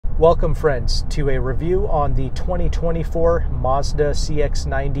Welcome friends to a review on the 2024 Mazda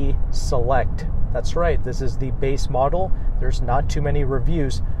CX-90 Select. That's right, this is the base model. There's not too many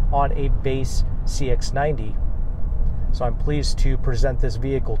reviews on a base CX-90. So I'm pleased to present this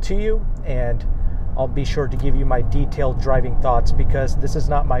vehicle to you, and I'll be sure to give you my detailed driving thoughts because this is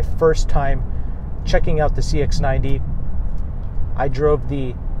not my first time checking out the CX-90. I drove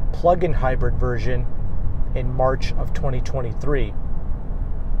the plug-in hybrid version in March of 2023.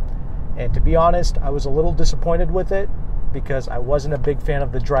 And to be honest, I was a little disappointed with it because I wasn't a big fan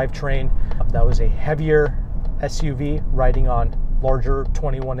of the drivetrain. That was a heavier SUV riding on larger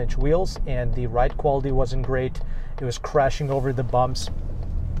 21-inch wheels, and the ride quality wasn't great. It was crashing over the bumps.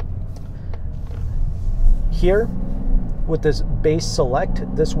 Here, with this base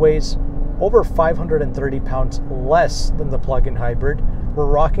Select, this weighs over 530 pounds less than the plug-in hybrid. We're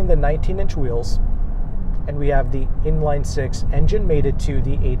rocking the 19-inch wheels, and we have the inline-6 engine mated to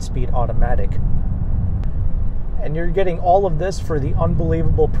the 8-speed automatic. And you're getting all of this for the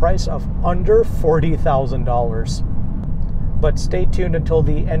unbelievable price of under $40,000. But stay tuned until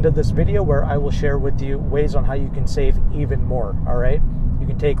the end of this video where I will share with you ways on how you can save even more, all right? You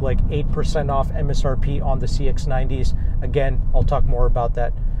can take like 8% off MSRP on the CX-90s. Again, I'll talk more about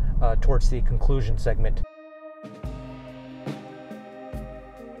that towards the conclusion segment.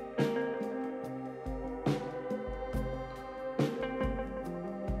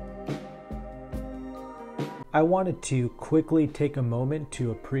 I wanted to quickly take a moment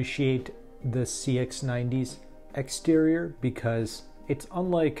to appreciate the CX-90's exterior because it's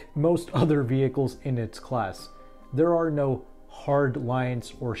unlike most other vehicles in its class. There are no hard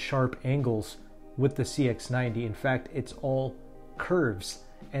lines or sharp angles with the CX-90. In fact, it's all curves,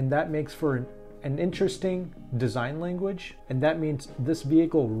 and that makes for an interesting design language, and that means this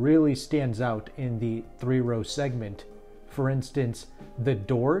vehicle really stands out in the three-row segment. For instance, the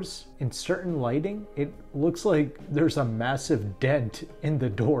doors, in certain lighting, it looks like there's a massive dent in the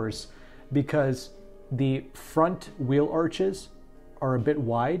doors because the front wheel arches are a bit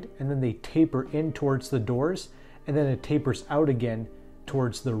wide and then they taper in towards the doors and then it tapers out again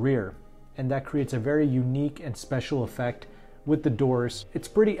towards the rear. And that creates a very unique and special effect with the doors. It's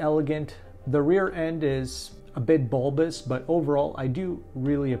pretty elegant. The rear end is a bit bulbous, but overall I do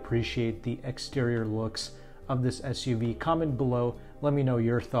really appreciate the exterior looks of this SUV. Comment below, let me know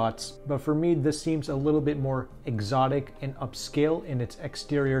your thoughts. But for me, this seems a little bit more exotic and upscale in its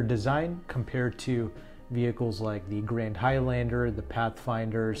exterior design compared to vehicles like the Grand Highlander, the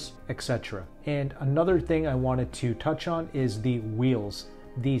Pathfinders, etc. And another thing I wanted to touch on is the wheels.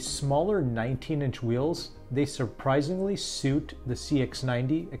 The smaller 19-inch wheels, they surprisingly suit the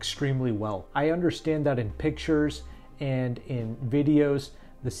CX-90 extremely well. I understand that in pictures and in videos,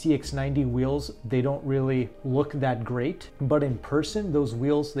 the CX-90 wheels, they don't really look that great, but in person, those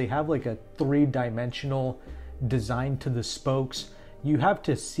wheels, they have like a three-dimensional design to the spokes. You have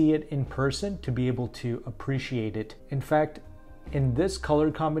to see it in person to be able to appreciate it. In fact, in this color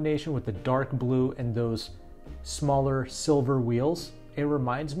combination with the dark blue and those smaller silver wheels, it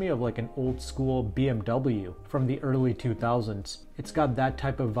reminds me of like an old school BMW from the early 2000s. It's got that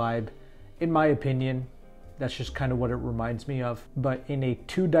type of vibe, in my opinion. That's just kind of what it reminds me of. But in a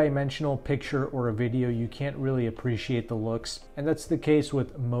two-dimensional picture or a video, you can't really appreciate the looks. And that's the case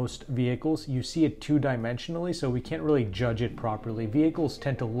with most vehicles. You see it two-dimensionally, so we can't really judge it properly. Vehicles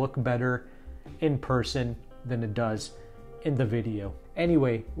tend to look better in person than it does in the video.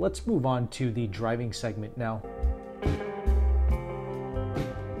 Anyway, let's move on to the driving segment now.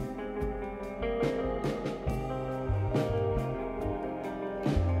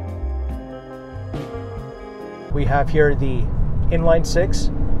 We have here the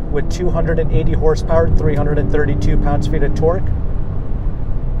inline-6 with 280 horsepower, 332 pounds-feet of torque.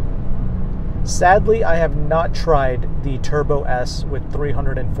 Sadly, I have not tried the Turbo S with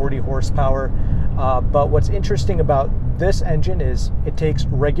 340 horsepower, but what's interesting about this engine is it takes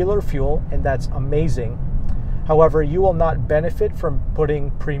regular fuel, and that's amazing. However, you will not benefit from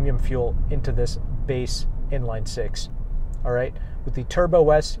putting premium fuel into this base inline-6. All right, with the Turbo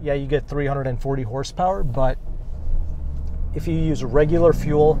S, yeah, you get 340 horsepower, but if you use regular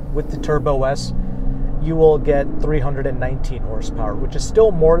fuel with the Turbo S, you will get 319 horsepower, which is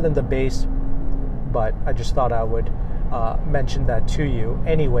still more than the base, but I just thought I would mention that to you.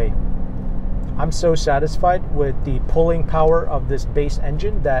 Anyway, I'm so satisfied with the pulling power of this base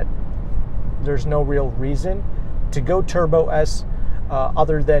engine that there's no real reason to go Turbo S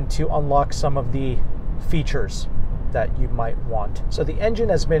other than to unlock some of the features that you might want. So the engine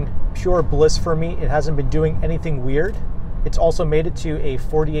has been pure bliss for me. It hasn't been doing anything weird. It's also made it to a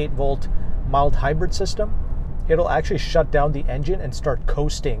 48 volt mild hybrid system. it'll actually shut down the engine and start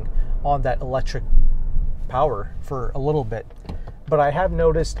coasting on that electric power for a little bit. But I have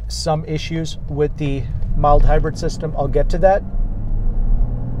noticed some issues with the mild hybrid system. I'll get to that.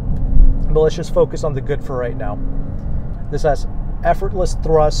 But let's just focus on the good for right now. This has effortless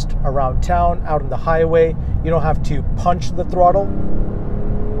thrust around town, out on the highway. You don't have to punch the throttle.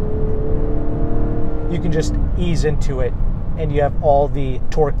 You can just ease into it and you have all the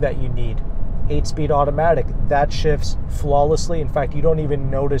torque that you need. 8-speed automatic, that shifts flawlessly. In fact, you don't even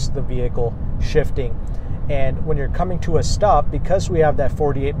notice the vehicle shifting. And when you're coming to a stop, because we have that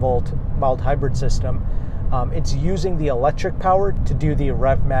 48-volt mild hybrid system, it's using the electric power to do the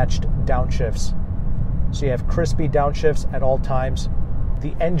rev matched downshifts. So you have crispy downshifts at all times.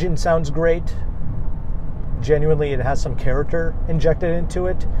 The engine sounds great. Genuinely, it has some character injected into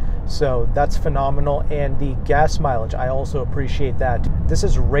it. So that's phenomenal. And the gas mileage, I also appreciate that. This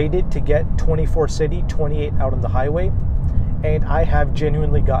is rated to get 24 city, 28 out on the highway. And I have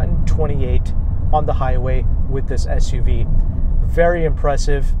genuinely gotten 28 on the highway with this SUV. Very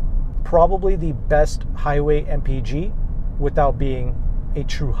impressive. Probably the best highway MPG without being a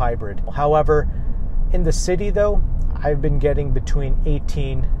true hybrid. However, in the city though, I've been getting between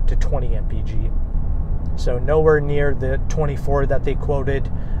 18 to 20 MPG. So nowhere near the 24 that they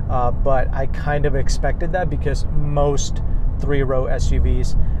quoted, but I kind of expected that because most 3-row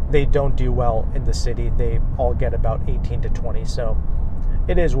SUVs, they don't do well in the city. They all get about 18 to 20, so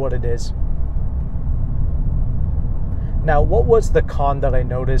it is what it is. Now, what was the con that I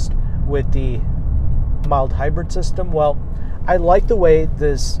noticed with the mild hybrid system? Well, I like the way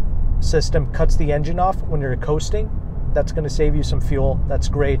this system cuts the engine off when you're coasting. That's going to save you some fuel. That's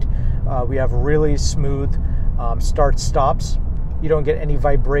great. We have really smooth start-stops. You don't get any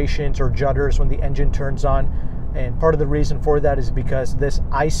vibrations or judders when the engine turns on. And part of the reason for that is because this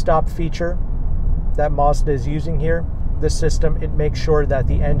iStop feature that Mazda is using here, this system, it makes sure that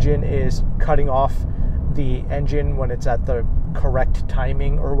the engine is cutting off the engine when it's at the correct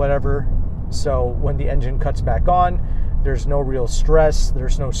timing or whatever. So when the engine cuts back on, there's no real stress.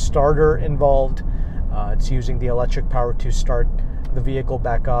 There's no starter involved. It's using the electric power to start the vehicle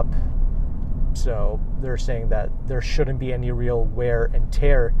back up. So they're saying that there shouldn't be any real wear and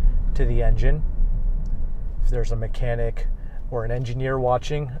tear to the engine. If there's a mechanic or an engineer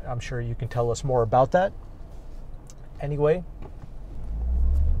watching, I'm sure you can tell us more about that. Anyway,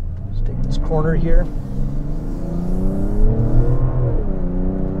 let's take this corner here.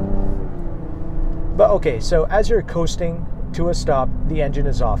 But okay, so as you're coasting to a stop, the engine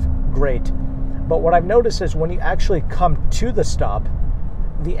is off. Great. But what I've noticed is when you actually come to the stop,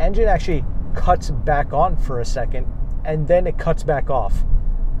 the engine actually cuts back on for a second and then it cuts back off.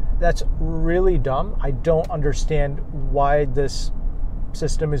 That's really dumb. I don't understand why this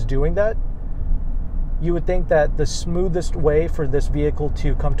system is doing that. You would think that the smoothest way for this vehicle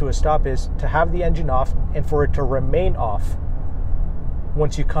to come to a stop is to have the engine off and for it to remain off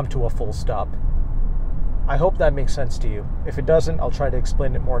once you come to a full stop. I hope that makes sense to you. If it doesn't, I'll try to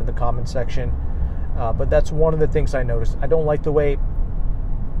explain it more in the comment section. But that's one of the things I noticed. I don't like the way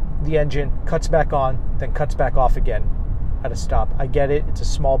the engine cuts back on, then cuts back off again at a stop. I get it. It's a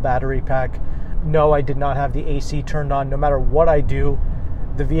small battery pack. No, I did not have the AC turned on. No matter what I do,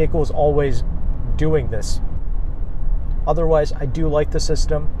 the vehicle is always doing this. Otherwise, I do like the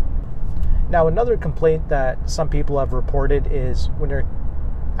system. Now, another complaint that some people have reported is when you're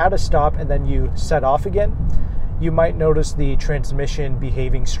at a stop and then you set off again, you might notice the transmission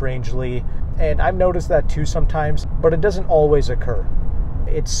behaving strangely. And I've noticed that too sometimes, but it doesn't always occur.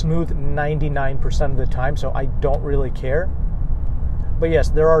 It's smooth 99% of the time, so I don't really care. But yes,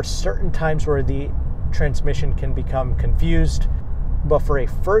 there are certain times where the transmission can become confused. But for a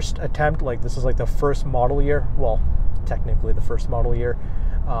first attempt, like this is like the first model year, well, technically the first model year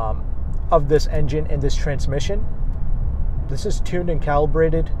of this engine and this transmission, this is tuned and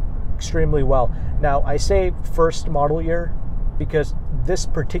calibrated extremely well. Now, I say first model year because this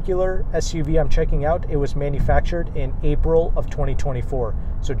particular SUV I'm checking out, it was manufactured in April of 2024.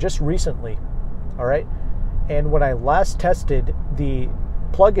 So just recently, all right? And when I last tested the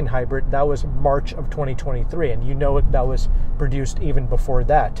plug-in hybrid, that was March of 2023. And you know that was produced even before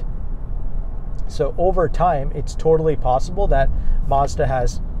that. So over time, it's totally possible that Mazda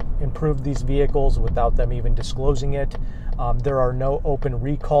has improved these vehicles without them even disclosing it. There are no open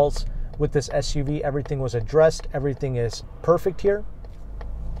recalls with this SUV. Everything was addressed. Everything is perfect here.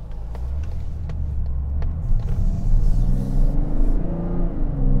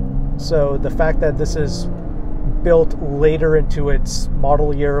 So the fact that this is built later into its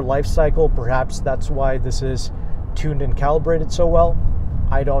model year life cycle, perhaps that's why this is tuned and calibrated so well.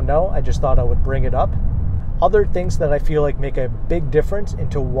 I don't know. I just thought I would bring it up. Other things that I feel like make a big difference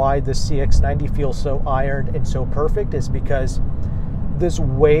into why the CX-90 feels so ironed and so perfect is because this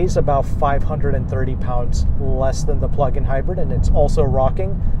weighs about 530 pounds less than the plug-in hybrid, and it's also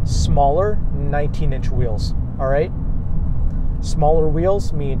rocking smaller 19-inch wheels, all right? Smaller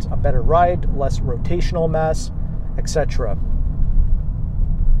wheels means a better ride, less rotational mass, etc.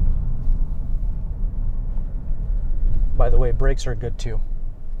 By the way, brakes are good too.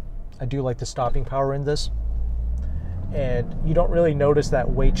 I do like the stopping power in this. And you don't really notice that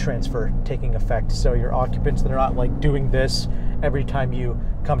weight transfer taking effect. So your occupants, they're not like doing this every time you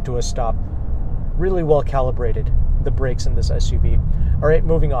come to a stop. Really well calibrated, the brakes in this SUV. All right,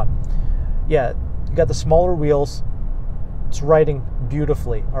 moving on. Yeah, you got the smaller wheels. It's riding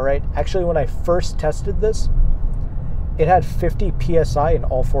beautifully, all right? Actually, when I first tested this, it had 50 PSI in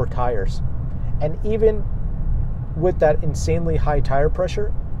all 4 tires. And even with that insanely high tire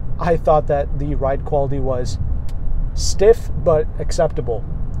pressure, I thought that the ride quality was stiff but acceptable,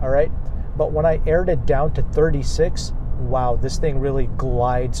 all right? But when I aired it down to 36, wow, this thing really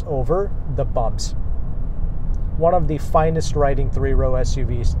glides over the bumps. One of the finest riding 3-row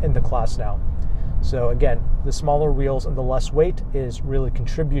SUVs in the class now. So again, the smaller wheels and the less weight is really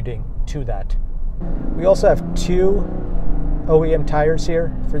contributing to that. We also have 2 OEM tires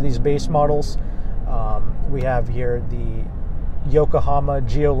here for these base models. We have here the Yokohama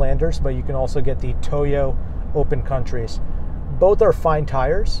Geolanders, but you can also get the Toyo Open Countries. Both are fine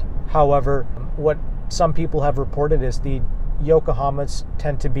tires. However, what some people have reported is the Yokohamas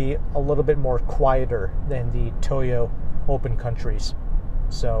tend to be a little bit more quieter than the Toyo Open Countries.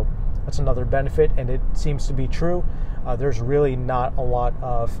 So that's another benefit, and it seems to be true. There's really not a lot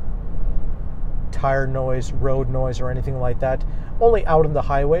of tire noise, road noise, or anything like that. Only out on the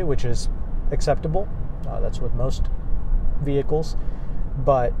highway, which is acceptable. That's with most vehicles.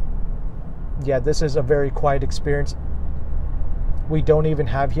 But yeah, this is a very quiet experience. We don't even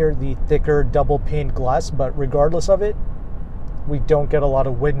have here the thicker double pane glass, but regardless of it, we don't get a lot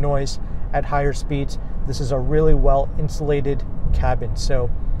of wind noise at higher speeds. This is a really well insulated cabin. So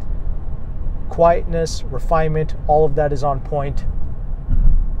quietness, refinement, all of that is on point.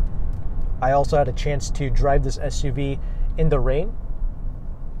 I also had a chance to drive this SUV in the rain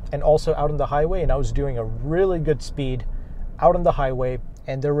and also out on the highway, and I was doing a really good speed out on the highway,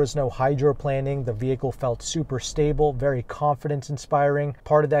 and there was no hydroplaning. The vehicle felt super stable, very confidence inspiring.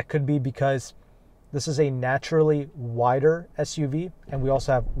 Part of that could be because this is a naturally wider SUV, and we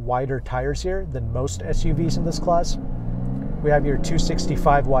also have wider tires here than most SUVs in this class. We have your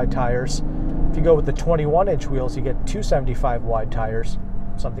 265 wide tires. If you go with the 21-inch wheels, you get 275 wide tires.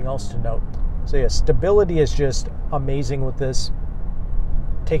 Something else to note. So yeah, stability is just amazing with this.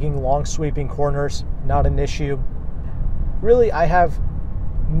 Taking long sweeping corners, not an issue. Really, I have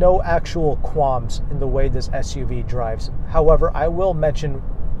no actual qualms in the way this SUV drives. However, I will mention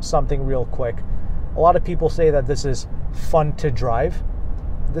something real quick. A lot of people say that this is fun to drive.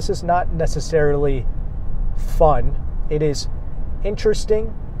 This is not necessarily fun. It is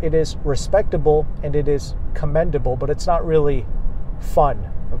interesting, it is respectable, and it is commendable, but it's not really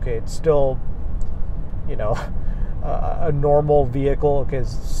fun. Okay, it's still, you know, a normal vehicle. Okay,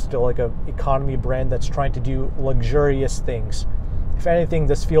 it's still like an economy brand that's trying to do luxurious things. If anything,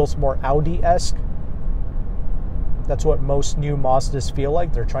 this feels more Audi-esque. That's what most new Mazdas feel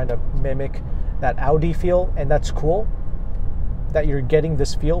like. They're trying to mimic that Audi feel, and that's cool that you're getting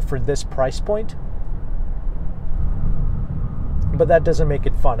this feel for this price point. But that doesn't make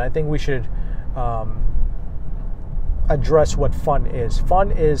it fun. I think we should address what fun is.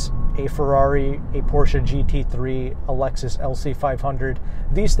 Fun is a Ferrari, a Porsche GT3, a Lexus LC500.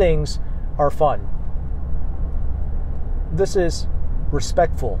 These things are fun. This is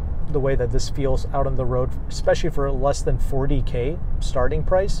respectful, the way that this feels out on the road, especially for less than 40K starting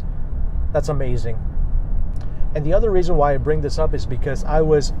price. That's amazing. And the other reason why I bring this up is because I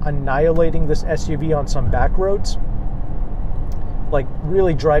was annihilating this SUV on some back roads, like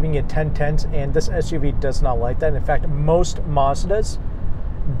really driving at 1010s, and this SUV does not like that. In fact, most Mazdas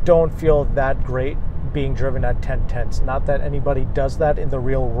don't feel that great being driven at 1010s. Not that anybody does that in the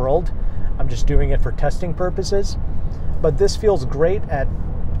real world. I'm just doing it for testing purposes. But this feels great at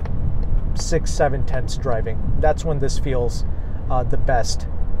 6-7/10 driving. That's when this feels the best.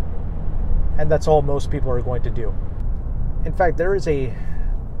 And that's all most people are going to do. In fact, there is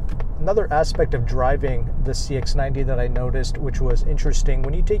another aspect of driving the CX-90 that I noticed, which was interesting.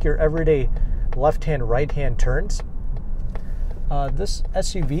 When you take your everyday left-hand, right-hand turns, this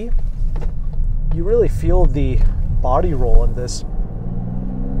SUV, you really feel the body roll in this.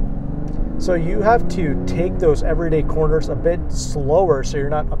 So you have to take those everyday corners a bit slower so you're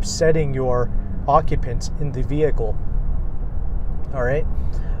not upsetting your occupants in the vehicle. All right,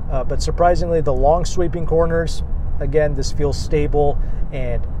 but surprisingly, the long sweeping corners, again, this feels stable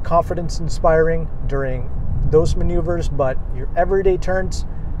and confidence inspiring during those maneuvers, but your everyday turns,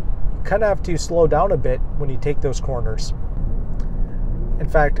 you kind of have to slow down a bit when you take those corners. In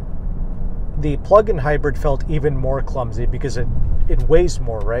fact, the plug-in hybrid felt even more clumsy because it weighs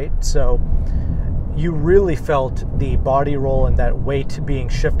more, right? So you really felt the body roll and that weight being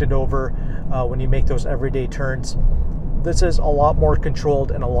shifted over when you make those everyday turns. This is a lot more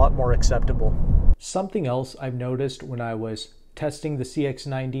controlled and a lot more acceptable. Something else I've noticed when I was testing the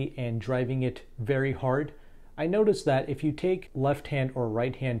CX-90 and driving it very hard, I noticed that if you take left-hand or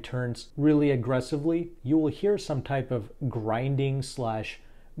right-hand turns really aggressively, you will hear some type of grinding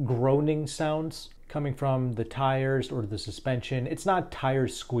 / groaning sounds coming from the tires or the suspension. It's not tire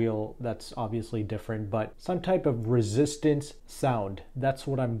squeal, that's obviously different, but some type of resistance sound. That's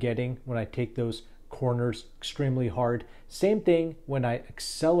what I'm getting when I take those corners extremely hard. Same thing when I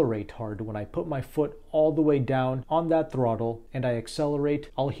accelerate hard. When I put my foot all the way down on that throttle and I accelerate,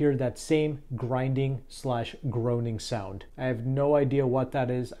 I'll hear that same grinding / groaning sound. I have no idea what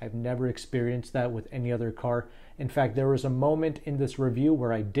that is. I've never experienced that with any other car. In fact, there was a moment in this review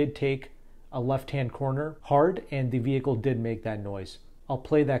where I did take a left-hand corner hard and the vehicle did make that noise. I'll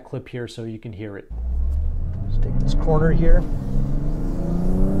play that clip here so you can hear it. Let's take this corner here.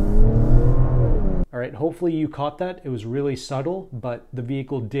 All right, hopefully you caught that. It was really subtle, but the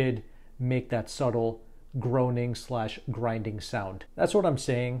vehicle did make that subtle groaning / grinding sound. That's what I'm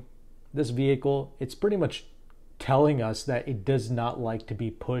saying. This vehicle, it's pretty much telling us that it does not like to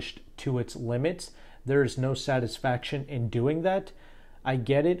be pushed to its limits. There is no satisfaction in doing that. I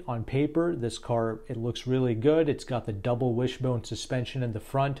get it on paper. This car, it looks really good. It's got the double wishbone suspension in the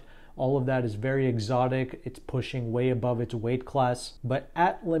front. All of that is very exotic. It's pushing way above its weight class, but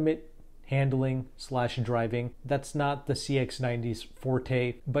at limit handling / driving, that's not the CX-90's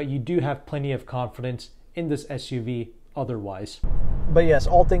forte, but you do have plenty of confidence in this SUV otherwise. But yes,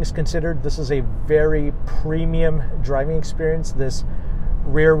 all things considered, this is a very premium driving experience. This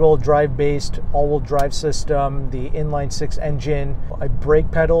rear-wheel drive based all-wheel drive system, the inline-6 engine, a brake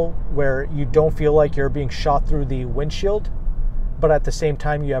pedal where you don't feel like you're being shot through the windshield, but at the same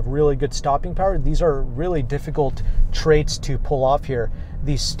time you have really good stopping power. These are really difficult traits to pull off here.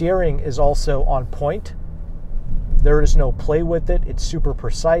 The steering is also on point. There is no play with it. It's super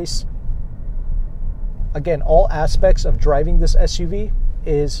precise. Again, all aspects of driving this SUV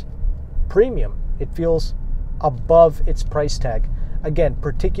is premium. It feels above its price tag. Again,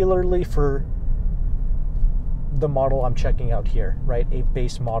 particularly for the model I'm checking out here, right? A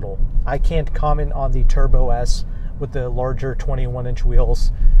base model. I can't comment on the Turbo S with the larger 21-inch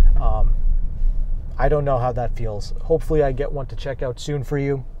wheels. I don't know how that feels. Hopefully I get one to check out soon for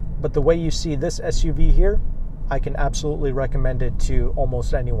you. But the way you see this SUV here, I can absolutely recommend it to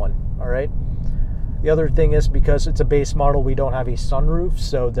almost anyone, all right? The other thing is, because it's a base model, we don't have a sunroof,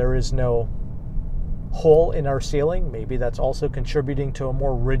 so there is no hole in our ceiling. Maybe that's also contributing to a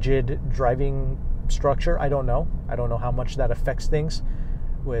more rigid driving structure. I don't know. I don't know how much that affects things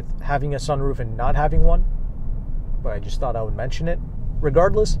with having a sunroof and not having one, but I just thought I would mention it.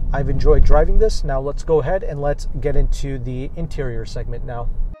 Regardless, I've enjoyed driving this. Now let's go ahead and let's get into the interior segment now.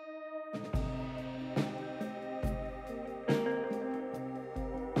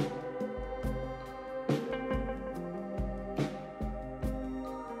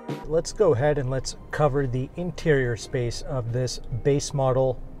 Let's go ahead and let's cover the interior space of this base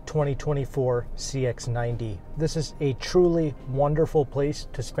model 2024 CX-90. This is a truly wonderful place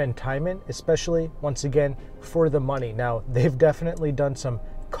to spend time in, especially, once again, for the money. Now, they've definitely done some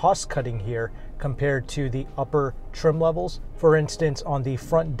cost cutting here compared to the upper trim levels. For instance, on the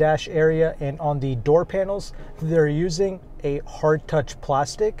front dash area and on the door panels, they're using a hard touch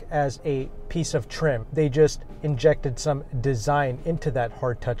plastic as a piece of trim. They just injected some design into that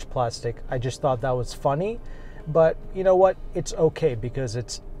hard touch plastic. I just thought that was funny, but you know what? It's okay because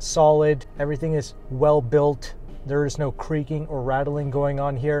it's solid. Everything is well built. There is no creaking or rattling going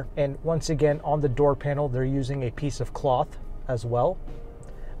on here. And once again, on the door panel, they're using a piece of cloth as well.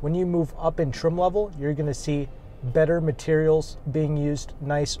 When you move up in trim level, you're going to see better materials being used,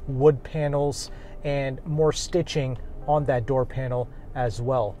 nice wood panels, and more stitching on that door panel as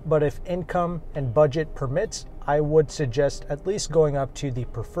well. But if income and budget permits, I would suggest at least going up to the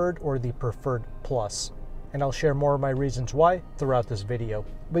Preferred or the Preferred Plus. and I'll share more of my reasons why throughout this video.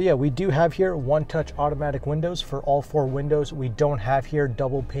 But yeah, we do have here one-touch automatic windows for all 4 windows. We don't have here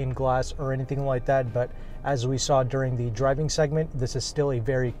double pane glass or anything like that, but as we saw during the driving segment, this is still a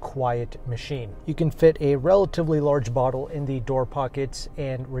very quiet machine. You can fit a relatively large bottle in the door pockets,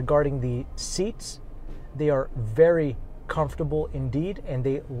 and regarding the seats, they are very comfortable indeed, and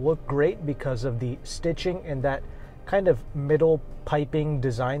they look great because of the stitching and that kind of middle piping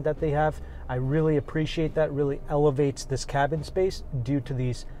design that they have. I really appreciate that. Really elevates this cabin space due to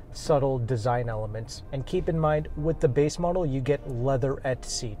these subtle design elements. And keep in mind, with the base model, you get leatherette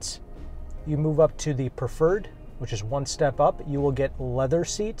seats. You move up to the preferred, which is one step up, you will get leather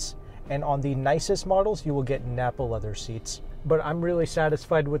seats, and on the nicest models, you will get Nappa leather seats. But I'm really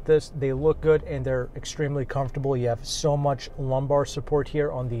satisfied with this. They look good and they're extremely comfortable. You have so much lumbar support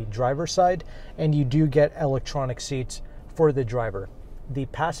here on the driver's side, and you do get electronic seats for the driver. The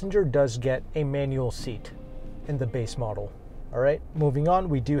passenger does get a manual seat in the base model. All right, moving on,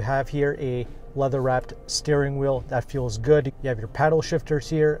 we do have here a leather wrapped steering wheel. That feels good. You have your paddle shifters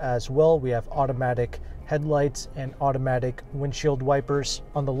here as well. We have automatic headlights and automatic windshield wipers.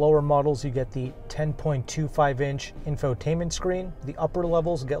 On the lower models, you get the 10.25 inch infotainment screen. The upper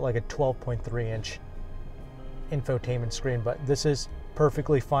levels get like a 12.3 inch infotainment screen, but this is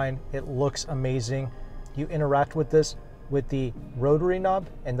perfectly fine. It looks amazing. You interact with this with the rotary knob,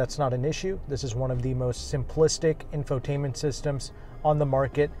 and that's not an issue. This is one of the most simplistic infotainment systems on the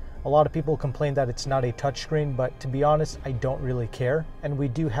market. A lot of people complain that it's not a touchscreen, but to be honest, I don't really care. And we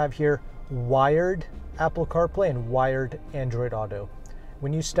do have here wired Apple CarPlay and wired Android Auto.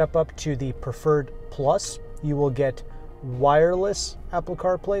 When you step up to the Preferred Plus, you will get wireless Apple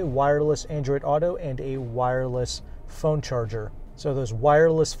CarPlay, wireless Android Auto, and a wireless phone charger. So those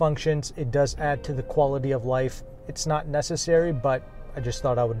wireless functions, it does add to the quality of life. It's not necessary, but I just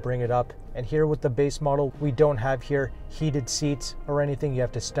thought I would bring it up. And here with the base model, we don't have here heated seats or anything. You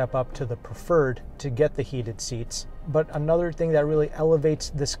have to step up to the Preferred to get the heated seats. But another thing that really elevates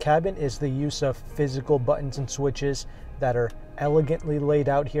this cabin is the use of physical buttons and switches that are elegantly laid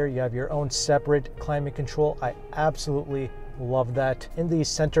out here. You have your own separate climate control. I absolutely love that. In the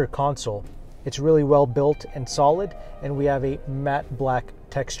center console, it's really well built and solid, and we have a matte black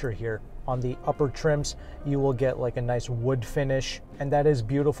texture here. On the upper trims, you will get like a nice wood finish, and that is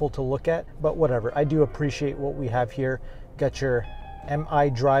beautiful to look at, but whatever. I do appreciate what we have here. Got your MI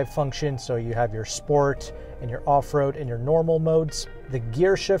drive function, so you have your sport and your off-road and your normal modes. The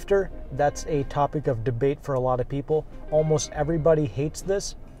gear shifter, that's a topic of debate for a lot of people. Almost everybody hates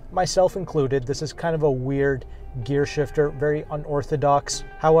this, myself included. This is kind of a weird gear shifter, very unorthodox.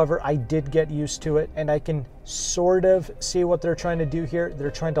 However, I did get used to it, and I can sort of see what they're trying to do here.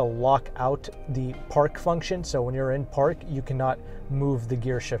 They're trying to lock out the park function, so when you're in park, you cannot move the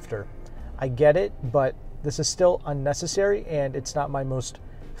gear shifter. I get it, but this is still unnecessary, and it's not my most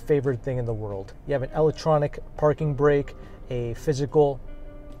favorite thing in the world. You have an electronic parking brake, a physical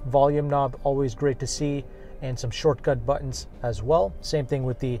volume knob, always great to see, and some shortcut buttons as well. Same thing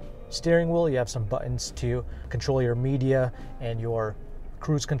with the steering wheel. You have some buttons to control your media and your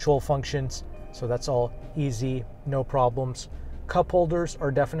cruise control functions, so that's all easy, no problems. Cup holders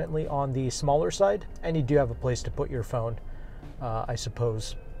are definitely on the smaller side, and you do have a place to put your phone, I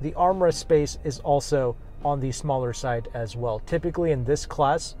suppose. The armrest space is also on the smaller side as well. Typically in this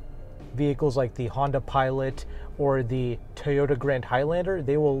class, vehicles like the Honda Pilot or the Toyota Grand Highlander,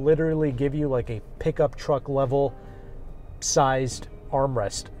 they will literally give you like a pickup truck level sized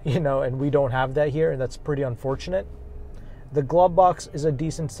armrest, you know, and we don't have that here, and that's pretty unfortunate. The glove box is a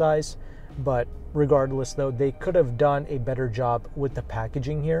decent size, but regardless though, they could have done a better job with the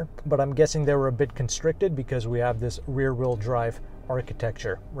packaging here, but I'm guessing they were a bit constricted because we have this rear wheel drive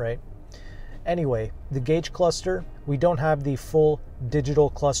architecture, right? Anyway, the gauge cluster, we don't have the full digital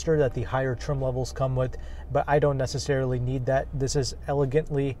cluster that the higher trim levels come with, but I don't necessarily need that. This is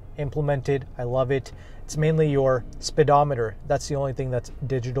elegantly implemented. I love it. It's mainly your speedometer. That's the only thing that's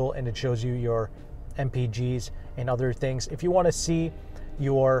digital, and it shows you your MPGs and other things. If you want to see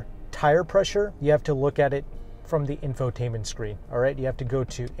your tire pressure, you have to look at it from the infotainment screen. All right, you have to go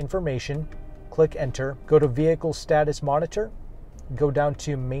to information, click enter, go to vehicle status monitor, go down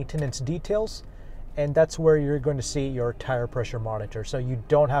to maintenance details, and that's where you're going to see your tire pressure monitor. So you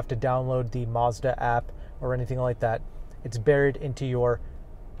don't have to download the Mazda app or anything like that. It's buried into your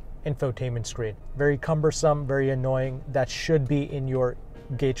infotainment screen. Very cumbersome, very annoying. That should be in your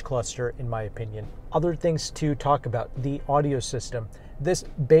gauge cluster, in my opinion. Other things to talk about: the audio system. This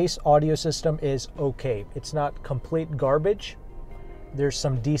base audio system is okay. It's not complete garbage. There's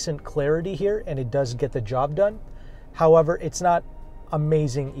some decent clarity here, and it does get the job done. However, it's not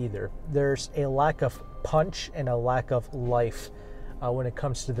amazing either. There's a lack of punch and a lack of life when it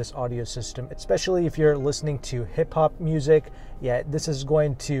comes to this audio system, especially if you're listening to hip-hop music. Yeah, this is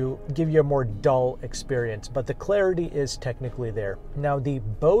going to give you a more dull experience, but the clarity is technically there. Now, the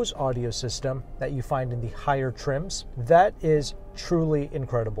Bose audio system that you find in the higher trims, that is truly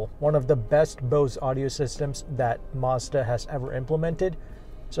incredible. One of the best Bose audio systems that Mazda has ever implemented.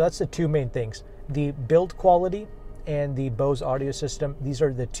 So that's the two main things: the build quality and the Bose audio system. These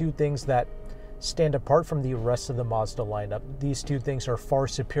are the two things that stand apart from the rest of the Mazda lineup. These two things are far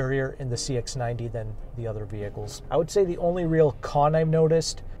superior in the CX-90 than the other vehicles. I would say the only real con I've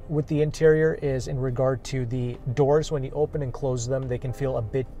noticed with the interior is in regard to the doors. When you open and close them, they can feel a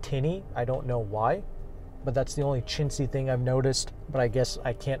bit tinny. I don't know why, but that's the only chintzy thing I've noticed. But I guess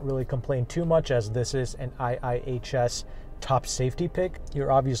I can't really complain too much, as this is an IIHS top safety pick.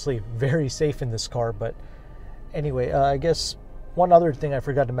 You're obviously very safe in this car, but anyway, I guess one other thing I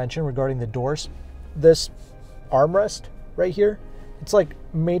forgot to mention regarding the doors, this armrest right here, it's like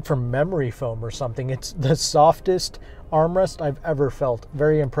made from memory foam or something. It's the softest armrest I've ever felt.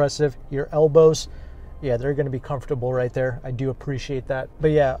 Very impressive. Your elbows, yeah, they're going to be comfortable right there. I do appreciate that.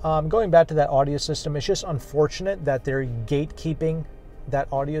 But yeah, going back to that audio system, it's just unfortunate that they're gatekeeping that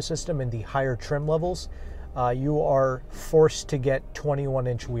audio system in the higher trim levels. You are forced to get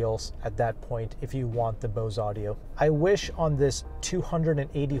 21-inch wheels at that point if you want the Bose audio. I wish on this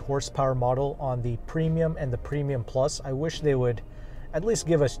 280 horsepower model on the Premium and the Premium Plus, I wish they would at least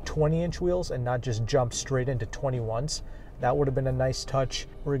give us 20-inch wheels and not just jump straight into 21s. That would have been a nice touch.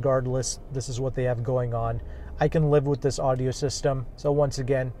 Regardless, this is what they have going on. I can live with this audio system. So once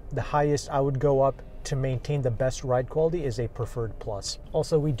again, the highest I would go up to maintain the best ride quality is a Preferred Plus.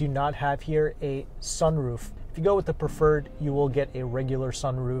 Also, we do not have here a sunroof. If you go with the Preferred, you will get a regular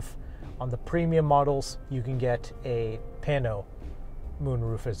sunroof. On the Premium models, you can get a pano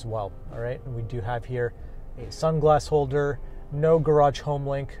moonroof as well. All right, and we do have here a sunglass holder, no garage home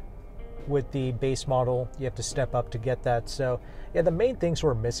link. With the base model, you have to step up to get that. So yeah, the main things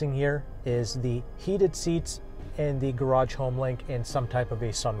we're missing here is the heated seats and the garage home link and some type of a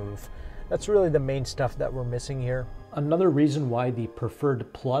sunroof. That's really the main stuff that we're missing here. Another reason why the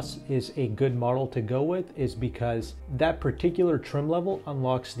Preferred Plus is a good model to go with is because that particular trim level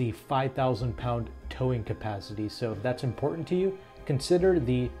unlocks the 5,000 pound towing capacity. So if that's important to you, consider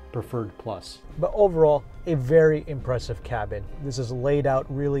the Preferred Plus. But overall, a very impressive cabin. This is laid out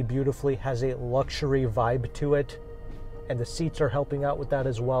really beautifully, has a luxury vibe to it, and the seats are helping out with that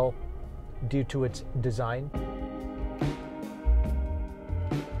as well due to its design.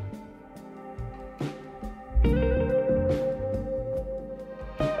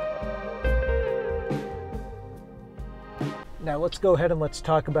 Now let's go ahead and let's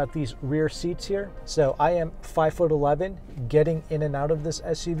talk about these rear seats here. So I am 5'11", getting in and out of this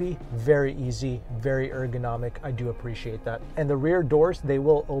SUV, very easy, very ergonomic. I do appreciate that. And the rear doors, they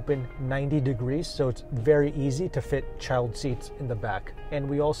will open 90 degrees, so it's very easy to fit child seats in the back. And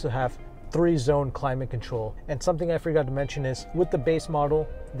we also have 3-zone climate control. And something I forgot to mention is with the base model,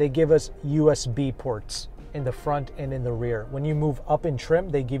 they give us USB ports in the front and in the rear. When you move up in trim,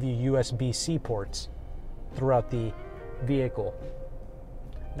 they give you USB-C ports throughout the vehicle.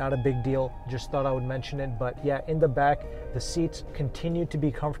 Not a big deal, just thought I would mention it. But yeah, in the back, the seats continue to be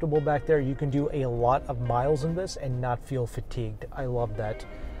comfortable back there. You can do a lot of miles in this and not feel fatigued. I love that.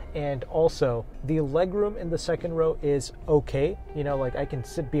 And also, the legroom in the second row is okay. You know, like I can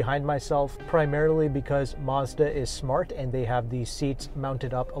sit behind myself, primarily because Mazda is smart and they have these seats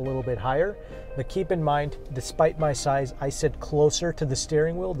mounted up a little bit higher. But keep in mind, despite my size, I sit closer to the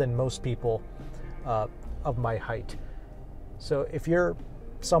steering wheel than most people of my height. So if you're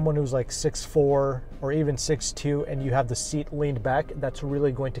someone who's like 6'4" or even 6'2" and you have the seat leaned back, that's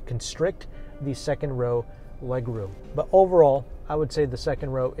really going to constrict the second row legroom. But overall, I would say the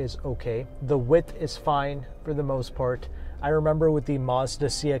second row is okay. The width is fine for the most part. I remember with the Mazda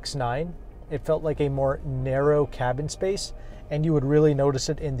CX-9, it felt like a more narrow cabin space, and you would really notice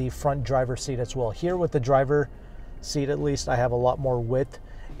it in the front driver's seat as well. Here with the driver seat, at least, I have a lot more width,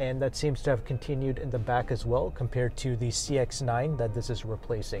 and that seems to have continued in the back as well compared to the CX-9 that this is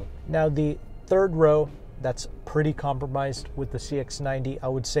replacing. Now the third row, that's pretty compromised with the CX-90. I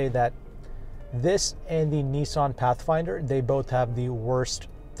would say that this and the Nissan Pathfinder, they both have the worst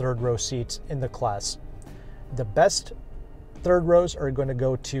third row seats in the class. The best third rows are going to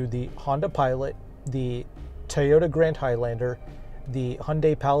go to the Honda Pilot, the Toyota Grand Highlander, the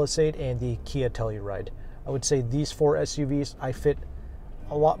Hyundai Palisade, and the Kia Telluride. I would say these 4 SUVs, I fit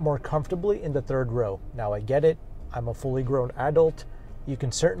a lot more comfortably in the third row. Now I get it, I'm a fully grown adult, You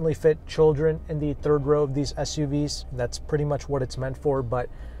can certainly fit children in the third row of these SUVs. That's pretty much what it's meant for. But,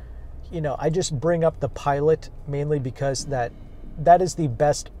 you know, I just bring up the Pilot mainly because that is the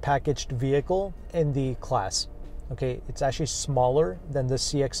best packaged vehicle in the class. Okay, it's actually smaller than the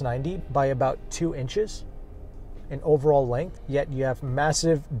CX-90 by about 2 inches in overall length, yet you have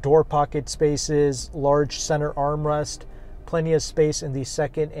massive door pocket spaces, large center armrest, plenty of space in the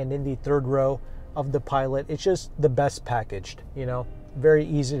second and in the third row of the Pilot. It's just the best packaged, you know, very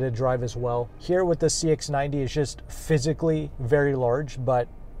easy to drive as well. Here with the CX-90 is just physically very large, but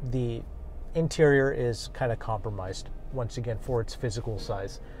the interior is kind of compromised once again for its physical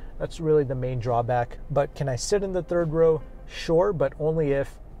size. That's really the main drawback. But can I sit in the third row? Sure, but only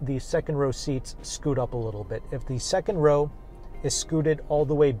if the second row seats scoot up a little bit. If the second row is scooted all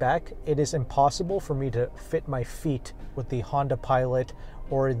the way back, it is impossible for me to fit my feet with the Honda Pilot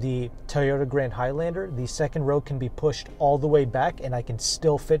or the Toyota Grand Highlander. The second row can be pushed all the way back and I can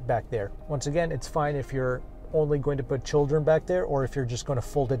still fit back there. Once again, it's fine if you're only going to put children back there or if you're just going to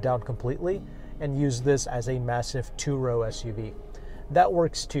fold it down completely and use this as a massive 2-row SUV. That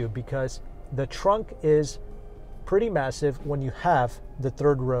works too because the trunk is pretty massive when you have the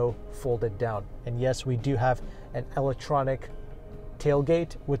third row folded down. And yes, we do have an electronic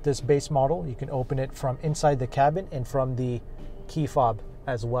tailgate with this base model. You can open it from inside the cabin and from the key fob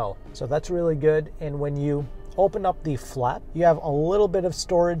as well. So that's really good. And when you open up the flap, you have a little bit of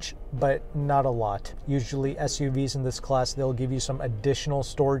storage, but not a lot. Usually SUVs in this class, they'll give you some additional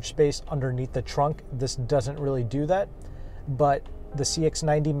storage space underneath the trunk. This doesn't really do that, but the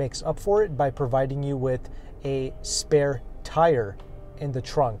CX-90 makes up for it by providing you with a spare tire in the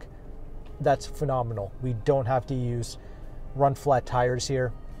trunk. That's phenomenal. We don't have to use run flat tires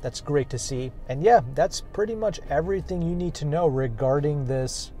here. That's great to see. And yeah, that's pretty much everything you need to know regarding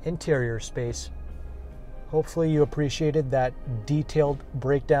this interior space. Hopefully you appreciated that detailed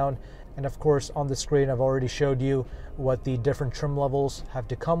breakdown. And of course, on the screen, I've already showed you what the different trim levels have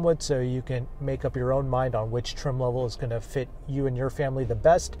to come with, so you can make up your own mind on which trim level is going to fit you and your family the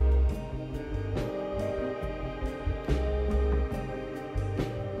best.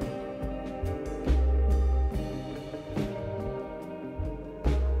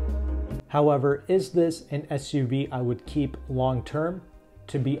 However, is this an SUV I would keep long term?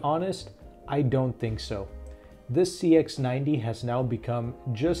 To be honest, I don't think so. This CX-90 has now become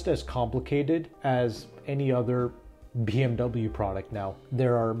just as complicated as any other BMW product now.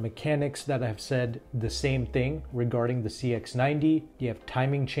 There are mechanics that have said the same thing regarding the CX-90. You have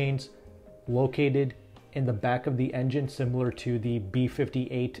timing chains located in the back of the engine, similar to the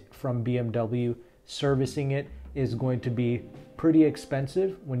B58 from BMW. Servicing it is going to be pretty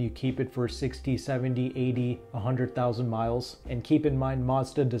expensive when you keep it for 60, 70, 80, 100,000 miles. And keep in mind,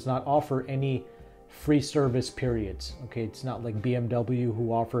 Mazda does not offer any free service periods. Okay, it's not like BMW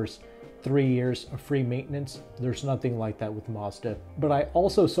who offers 3 years of free maintenance. There's nothing like that with Mazda. But I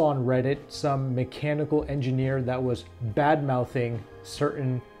also saw on Reddit some mechanical engineer that was bad-mouthing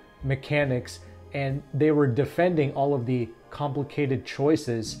certain mechanics, and they were defending all of the complicated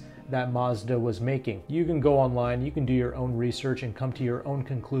choices that Mazda was making. You can go online, you can do your own research and come to your own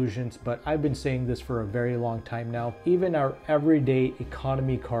conclusions, but I've been saying this for a very long time now. Even our everyday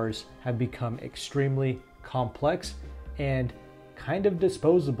economy cars have become extremely complex and kind of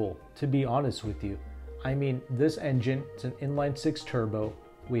disposable, to be honest with you. I mean, this engine, it's an inline-6 turbo.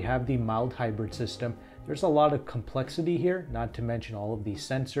 We have the mild hybrid system. There's a lot of complexity here, not to mention all of these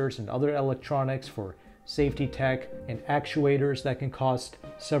sensors and other electronics for safety tech and actuators that can cost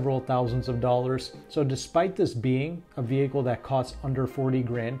several thousands of dollars. So despite this being a vehicle that costs under 40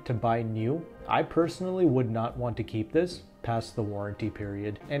 grand to buy new, I personally would not want to keep this past the warranty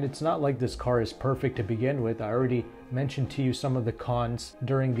period. And it's not like this car is perfect to begin with. I already mentioned to you some of the cons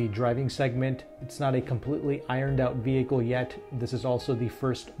during the driving segment. It's not a completely ironed out vehicle yet. This is also the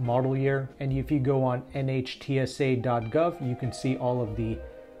first model year. And if you go on nhtsa.gov, you can see all of the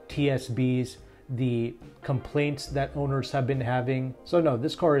TSBs, the complaints that owners have been having. So no,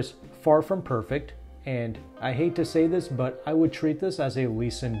 this car is far from perfect. And I hate to say this, but I would treat this as a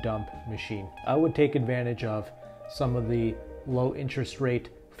lease and dump machine. I would take advantage of some of the low interest rate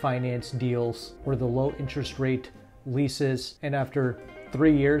finance deals or the low interest rate leases. And after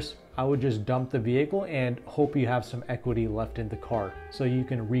 3 years, I would just dump the vehicle and hope you have some equity left in the car so you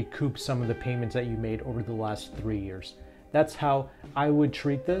can recoup some of the payments that you made over the last 3 years. That's how I would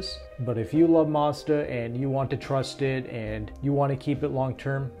treat this. But if you love Mazda and you want to trust it and you want to keep it long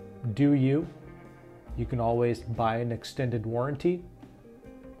term, do you. You can always buy an extended warranty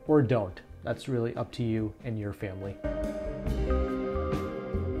or don't. That's really up to you and your family.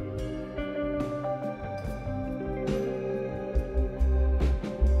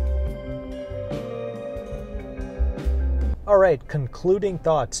 All right, concluding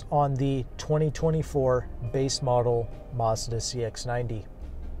thoughts on the 2024 base model Mazda CX-90.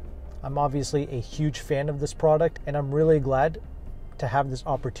 I'm obviously a huge fan of this product, and I'm really glad to have this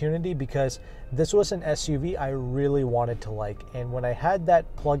opportunity because this was an SUV I really wanted to like. And when I had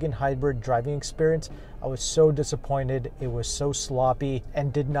that plug-in hybrid driving experience, I was so disappointed. It was so sloppy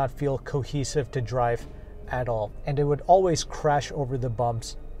and did not feel cohesive to drive at all. And it would always crash over the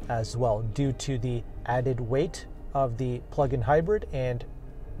bumps as well due to the added weight of the plug-in hybrid and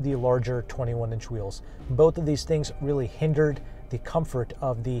the larger 21-inch wheels. Both of these things really hindered the comfort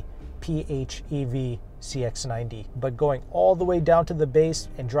of the PHEV CX-90. But going all the way down to the base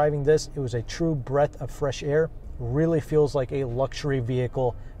and driving this, it was a true breath of fresh air. Really feels like a luxury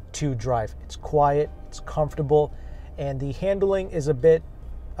vehicle to drive. It's quiet, it's comfortable, and the handling is a bit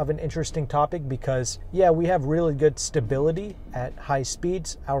of an interesting topic because, yeah, we have really good stability at high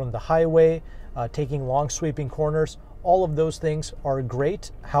speeds out on the highway, taking long sweeping corners. All of those things are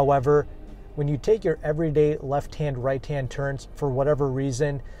great. However, when you take your everyday left-hand, right-hand turns, for whatever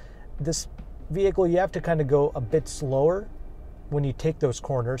reason, this vehicle, you have to kind of go a bit slower when you take those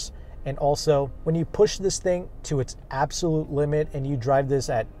corners. And also, when you push this thing to its absolute limit and you drive this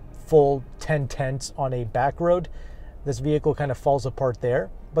at full 10 tenths on a back road, this vehicle kind of falls apart there.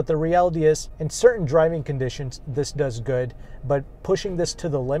 But the reality is, in certain driving conditions, this does good. But pushing this to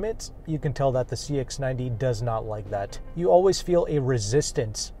the limits, you can tell that the CX-90 does not like that. You always feel a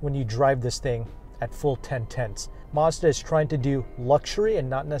resistance when you drive this thing at full 10 tenths. Mazda is trying to do luxury and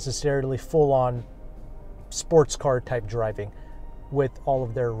not necessarily full-on sports car type driving with all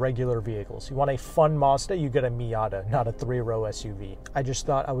of their regular vehicles. You want a fun Mazda, you get a Miata, not a 3-row SUV. I just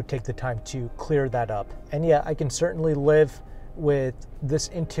thought I would take the time to clear that up. And yeah, I can certainly live with this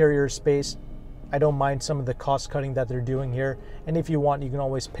interior space. I don't mind some of the cost cutting that they're doing here. And if you want, you can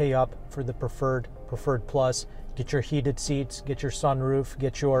always pay up for the Preferred Plus, get your heated seats, get your sunroof,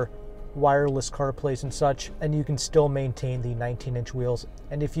 get your wireless CarPlays and such, and you can still maintain the 19-inch wheels.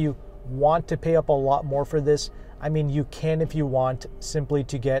 And if you want to pay up a lot more for this, I mean, you can if you want, simply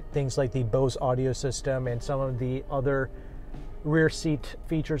to get things like the Bose audio system and some of the other rear seat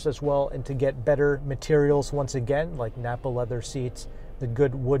features as well, and to get better materials once again, like Napa leather seats, the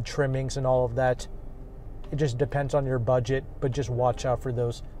good wood trimmings and all of that. It just depends on your budget, but just watch out for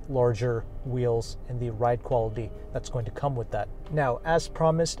those larger wheels and the ride quality that's going to come with that. Now, as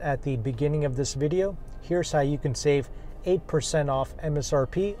promised at the beginning of this video, here's how you can save 8% off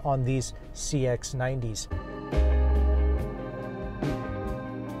MSRP on these CX-90s.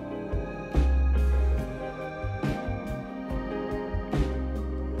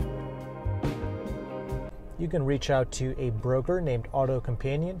 You can reach out to a broker named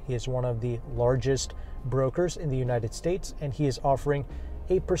AutoCompanion. He is one of the largest brokers in the United States, and he is offering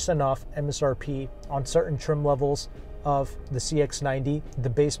 8% off MSRP on certain trim levels of the CX-90, the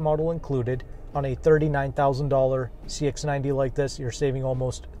base model included. On a $39,000 CX-90 like this, you're saving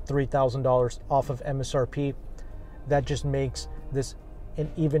almost $3,000 off of MSRP. That just makes this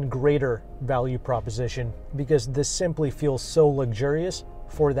an even greater value proposition because this simply feels so luxurious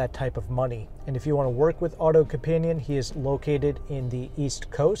for that type of money. And if you want to work with AutoCompanion, he is located in the East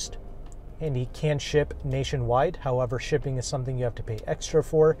Coast and he can ship nationwide. However, shipping is something you have to pay extra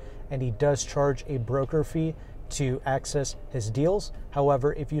for, and he does charge a broker fee to access his deals.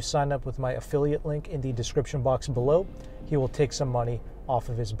 However, if you sign up with my affiliate link in the description box below, he will take some money off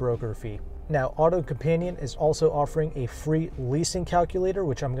of his broker fee. Now, AutoCompanion is also offering a free leasing calculator,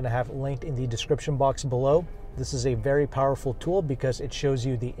 which I'm going to have linked in the description box below. This is a very powerful tool because it shows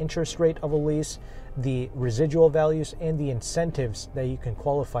you the interest rate of a lease, the residual values, and the incentives that you can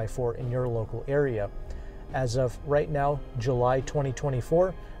qualify for in your local area. As of right now, July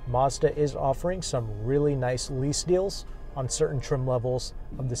 2024, Mazda is offering some really nice lease deals on certain trim levels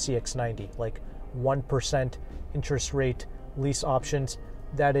of the CX-90, like 1% interest rate lease options.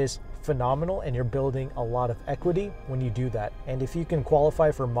 That is phenomenal, and you're building a lot of equity when you do that. And if you can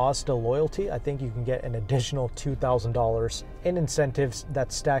qualify for Mazda loyalty, I think you can get an additional $2,000 in incentives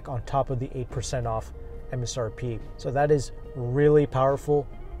that stack on top of the 8% off MSRP. So that is really powerful.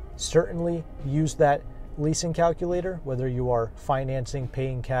 Certainly use that leasing calculator, whether you are financing,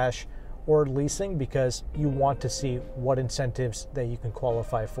 paying cash, or leasing, because you want to see what incentives that you can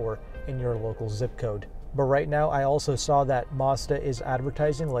qualify for in your local zip code. But right now, I also saw that Mazda is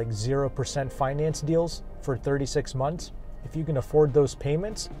advertising like 0% finance deals for 36 months. If you can afford those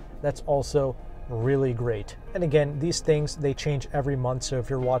payments, that's also really great. And again, these things, they change every month, so if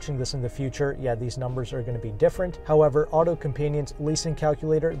you're watching this in the future, yeah, these numbers are going to be different. However, AutoCompanion's leasing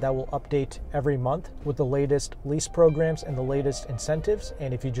calculator, that will update every month with the latest lease programs and the latest incentives.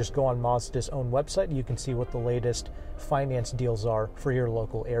 And if you just go on Mazda's own website, you can see what the latest finance deals are for your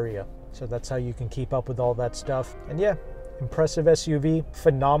local area. So that's how you can keep up with all that stuff. And yeah, impressive SUV,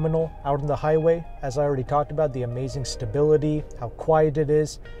 phenomenal out on the highway. As I already talked about, the amazing stability, how quiet it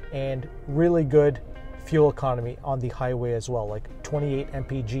is, and really good fuel economy on the highway as well, like 28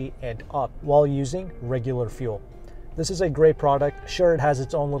 mpg and up while using regular fuel. This is a great product. Sure, it has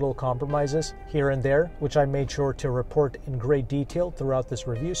its own little compromises here and there, which I made sure to report in great detail throughout this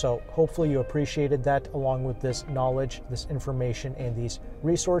review. So hopefully you appreciated that, along with this knowledge, this information, and these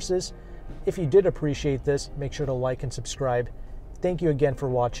resources. If you did appreciate this, make sure to like and subscribe. Thank you again for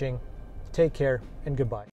watching. Take care and goodbye.